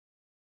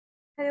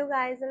Hello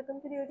guys,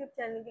 welcome to the YouTube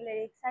channel The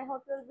Lyrics. I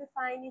hope you'll be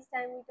fine. This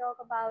time we talk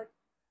about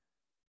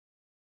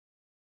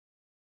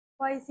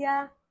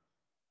Poesia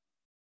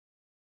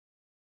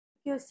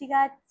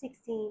Acústica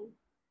 16.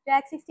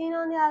 Track 16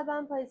 on the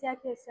album Poesia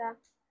Acústica,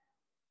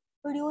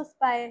 produced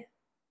by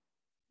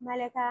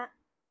Malaka.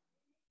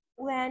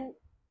 When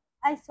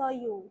I saw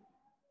you.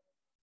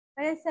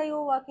 When I saw you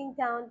walking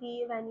down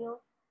the avenue,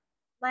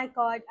 my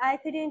god, I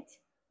couldn't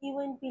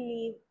even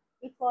believe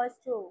it was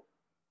true.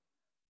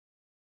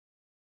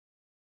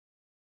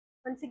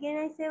 Once again,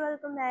 I say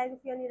welcome back if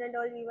you're new and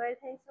old viewer.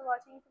 Thanks for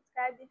watching.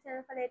 Subscribe to the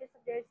channel for latest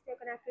updates. Stay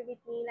connected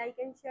with me. Like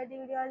and share the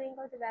video link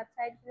of the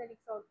website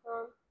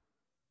lyrics.com.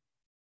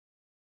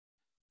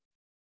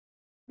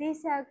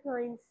 This act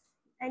ruins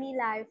any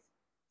life.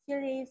 She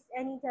leaves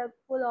any tub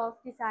full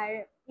of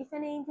desire. If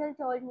an angel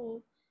told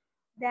me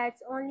that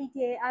only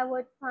day I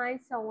would find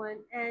someone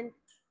and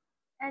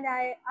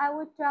I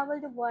would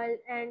travel the world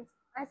and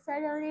I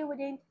certainly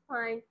wouldn't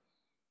find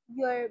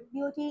your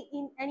beauty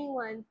in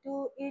anyone.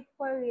 Do it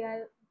for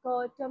real.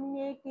 Go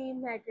dominate the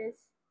mattress.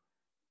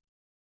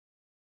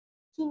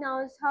 She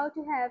knows how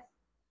to have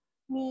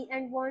me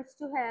and wants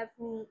to have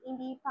me in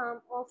the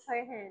palm of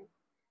her hand.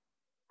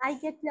 I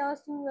get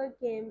lost in your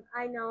game.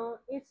 I know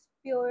it's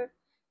pure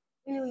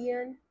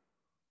illusion.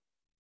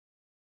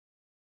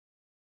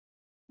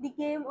 The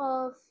game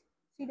of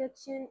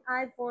seduction.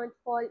 I won't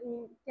fall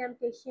in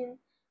temptation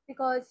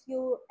because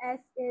your S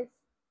is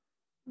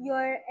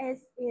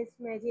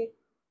magic.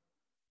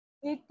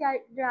 It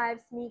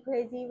drives me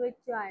crazy with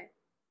joy.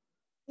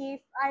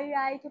 If I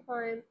write a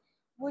poem,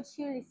 would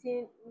she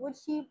listen? Would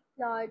she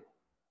applaud?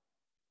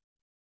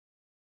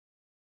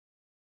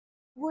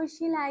 Would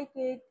she like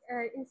it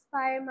and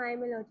inspire my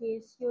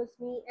melodies, use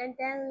me, and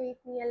then leave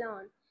me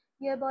alone?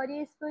 Your body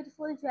is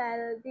beautiful,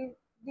 Joel.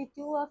 The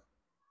two of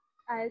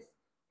us,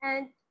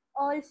 and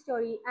old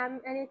story.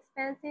 I'm an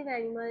expensive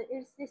animal.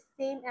 It's the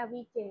same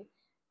every day.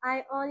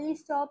 I only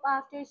stop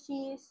after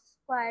she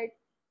squared.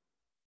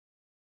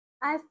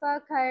 I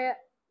fuck her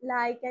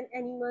like an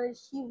animal.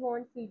 She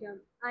wants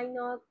freedom. I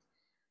knocked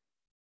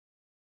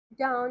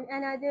down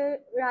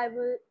another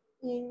rival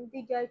in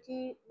the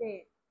dirty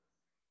way,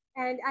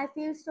 and I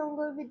feel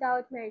stronger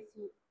without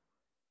mercy.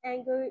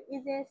 Anger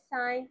is a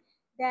sign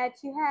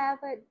that you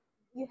have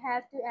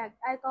to act.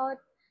 I caught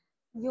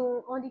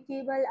you on the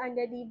table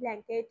under the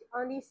blanket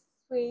on the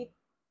street,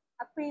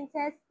 a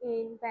princess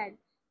in bed,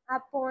 a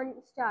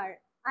porn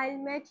star.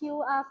 I'll meet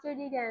you after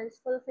the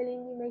dance,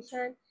 fulfilling the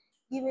mission.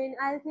 Given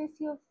I'll kiss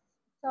you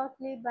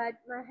softly, but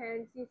my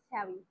hands is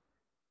heavy.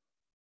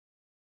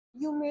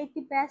 You make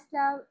the best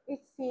love.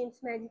 It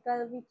seems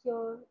magical with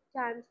your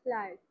charmed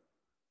flirt.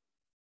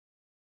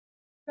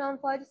 From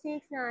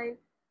 46:9,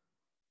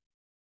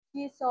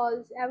 she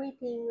solves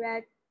everything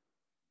red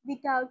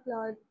without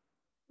blood.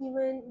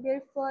 Even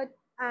barefoot,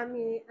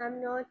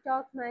 I'm not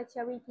talk much.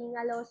 Everything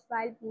I lost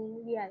while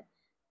being real.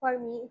 For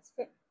me,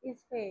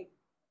 it's fake.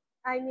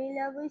 I may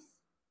love is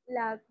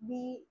love,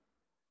 be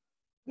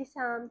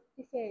disarmed,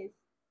 defaced.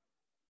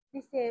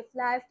 The safe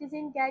life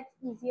doesn't get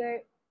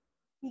easier,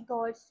 we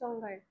got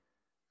stronger.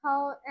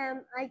 How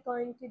am I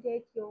going to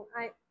date you?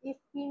 If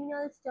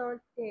criminals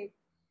don't date,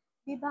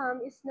 the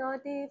balm is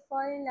not a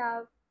fall in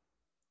love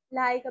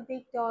like a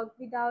big dog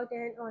without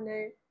an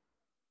owner.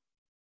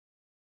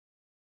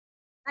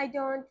 I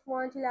don't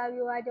want to love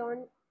you. I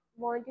don't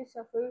want to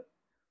suffer.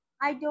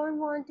 I don't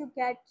want to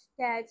get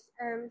attached.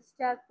 I'm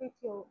stuck with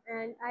you,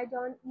 and I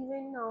don't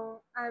even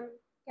know I'm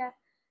ca-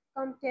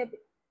 compatible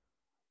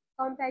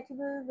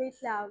compatible with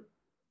love.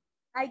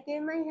 I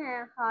gave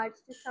my heart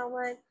to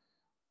someone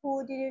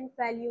who didn't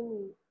value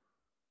me.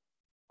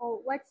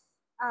 Oh, what's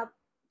up,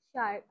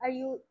 shark? Are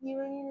you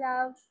even in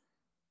love?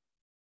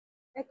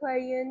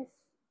 Aquarians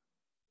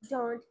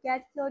don't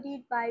get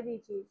floated by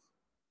beaches.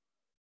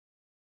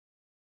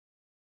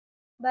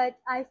 But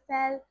I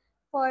fell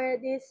for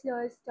this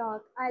slow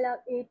talk. I love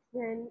it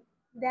when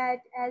that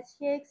as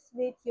shakes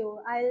with you.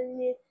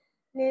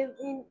 Live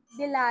in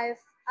the life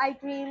I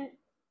dreamed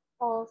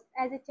of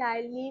as a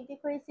child. Leave the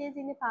crises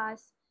in the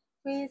past.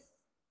 Trees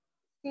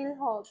still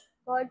hope.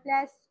 God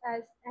bless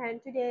us,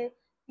 and today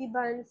the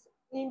buns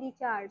in the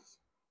charge.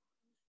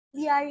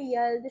 We are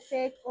real. The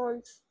fake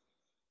ones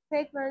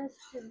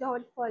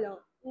don't follow.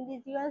 In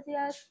the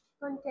 00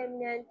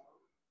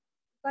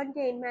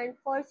 containment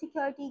for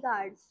security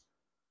guards.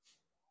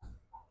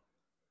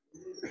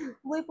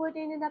 We put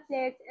in the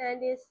plates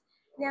and this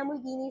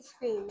Lamborghini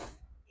screams.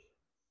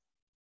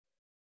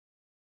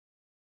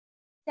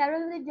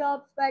 Several of the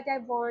jobs, but I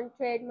won't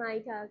trade my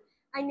dog.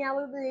 I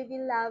never believed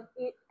in love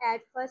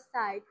at first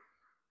sight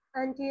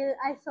until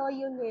I saw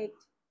you naked.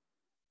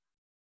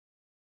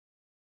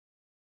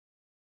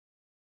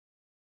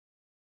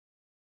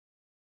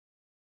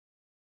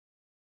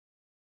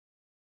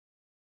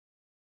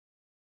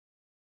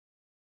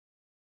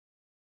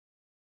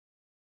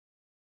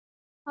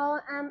 How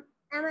am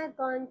I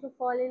going to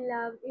fall in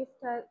love if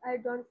I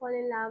don't fall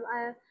in love?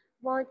 I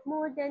want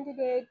more than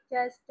today.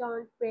 Just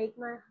don't break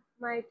my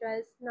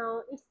trust.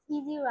 Now it's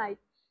easy, right?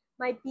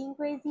 My being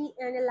crazy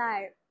and a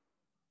liar.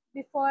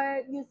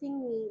 Before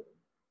using me,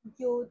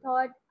 you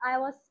thought I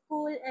was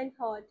cool and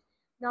hot.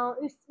 Now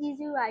it's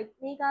easy, right?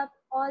 Make up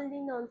all the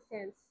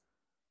nonsense.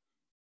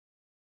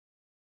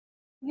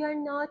 You're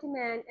not a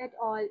man at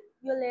all.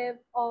 You live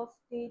off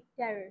the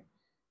terror.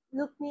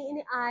 Look me in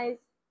the eyes.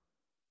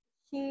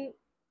 She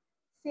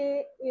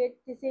say it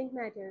doesn't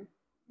matter.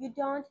 You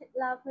don't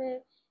love me.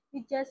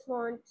 You just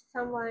want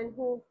someone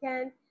who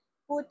can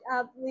put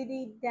up with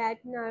that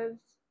nerves.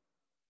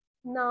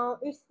 Now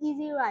it's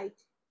easy, right?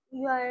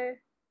 You are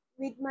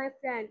with my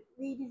friend.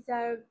 We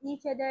deserve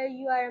each other.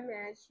 You are a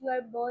match. You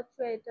are both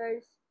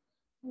traitors.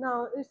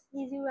 Now it's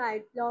easy,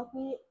 right? Block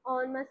me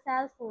on my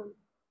cell phone.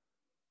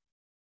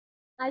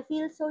 I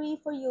feel sorry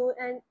for you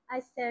and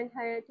I sent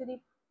her to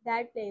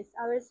that place.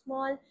 Our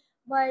small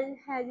world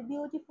has a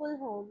beautiful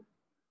home.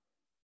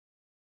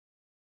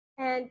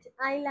 And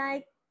I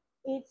like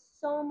it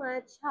so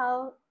much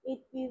how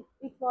it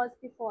was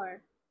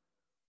before.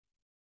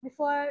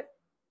 Before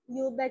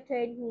you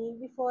betrayed me,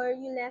 before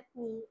you left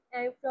me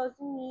and froze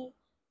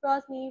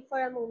me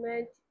for a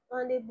moment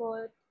on the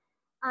boat.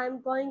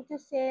 I'm going to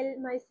sail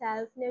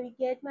myself,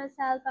 navigate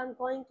myself, I'm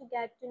going to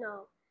get to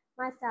know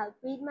myself,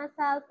 read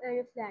myself and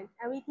reflect.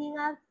 Everything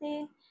I've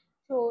seen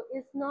through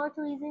is not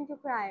reason to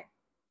cry.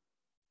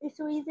 It's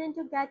reason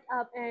to get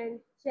up and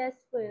just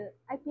feel.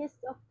 I peace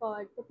of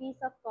God, the peace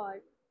of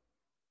God.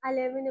 I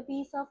live in a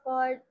peace of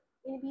God.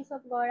 In a peace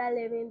of God, I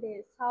live in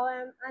this. How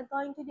am I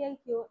going to date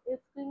you if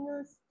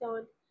criminals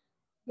don't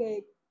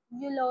date?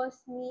 You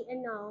lost me,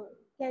 and now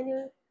can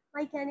you?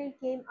 My candle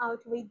came out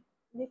with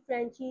the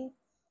Frenchie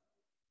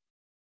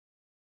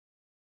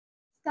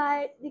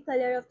sky, the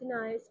color of the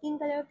night, skin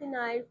color of the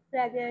night,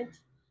 fragrant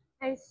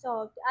and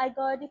soft. I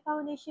got the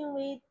foundation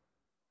with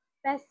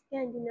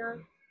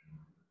Pascandina.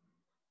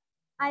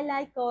 I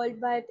like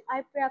gold, but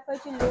I prefer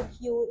to look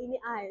you in the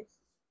eyes.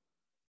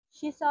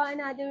 She saw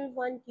another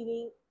one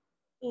giving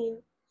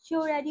in. She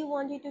already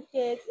wanted to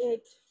take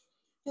it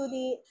to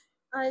the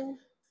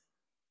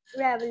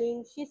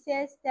unraveling. She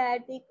says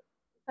that the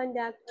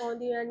conduct on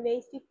the runway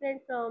is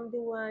different from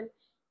the one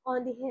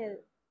on the hill.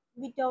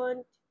 We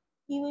don't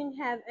even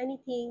have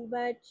anything,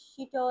 but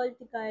she told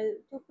the girl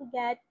to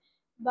forget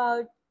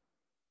about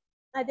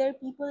other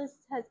people's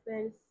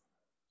husbands.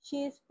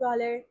 She is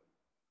brawler,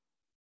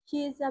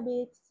 she is a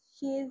bitch,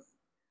 she is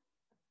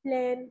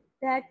plain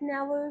that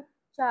never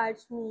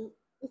charged me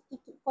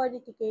for the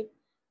ticket.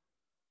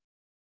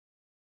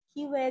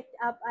 She waked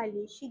up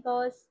early. She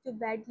goes to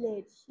bed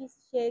late. She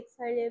shakes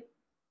her lip,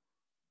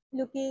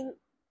 looking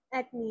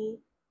at me.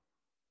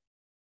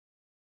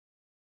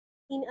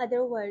 In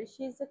other words,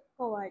 she's a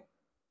coward.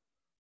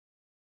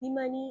 The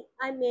money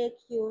I make,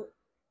 you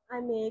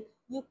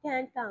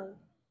can't count.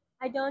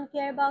 I don't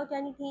care about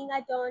anything.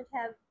 I don't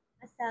have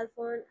a cell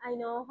phone. I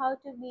know how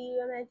to be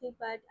romantic,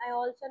 but I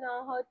also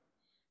know how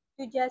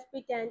to just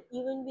pretend,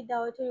 even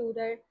without a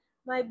rudder.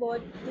 My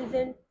boat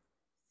doesn't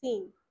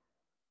sink.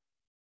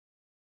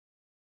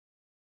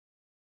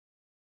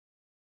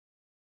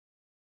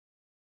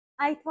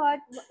 I thought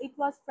it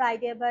was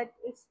Friday, but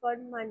it's for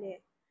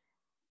Monday.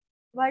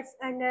 What's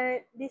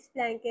under this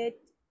blanket?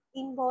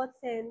 In both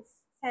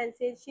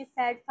senses, she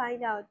said,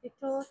 find out. The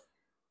true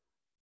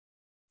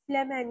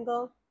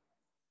flamingo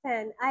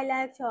fan. I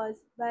like yours,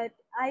 but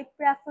I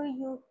prefer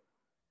you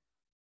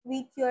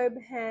with your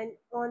hand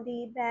on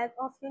the back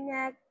of your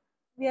neck.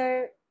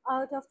 We're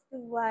out of the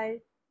world.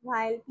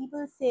 While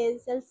people say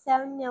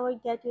L7 never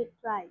get it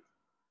right.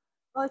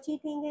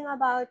 Orochi thinking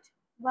about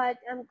what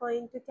I'm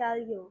going to tell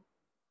you.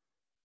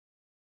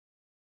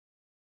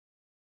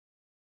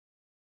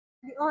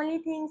 The only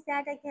things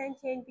that I can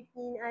change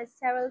between are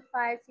several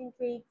fights,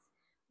 intrigues,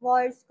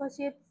 wars,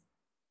 gossips,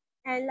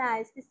 and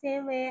lies. The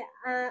same way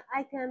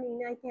I come in,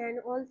 I can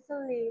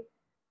also leave.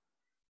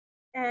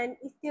 And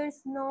if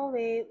there's no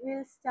way,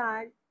 we'll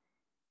start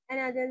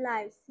another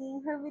life.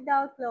 Seeing her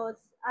without clothes,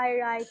 I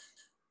write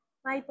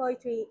my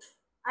poetry.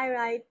 I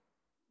write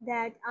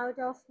that out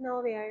of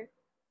nowhere.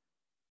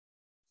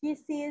 She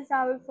sees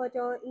our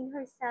photo in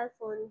her cell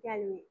phone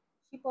gallery.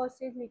 She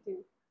posted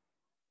little.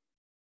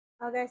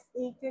 August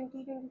 8,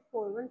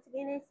 2024. Once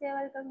again, I say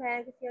welcome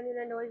back if you're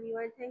an old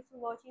viewer. Thanks for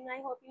watching. I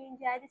hope you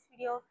enjoyed this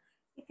video.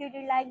 If you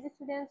did like this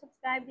video,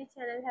 subscribe this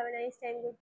channel. Have a nice time. Good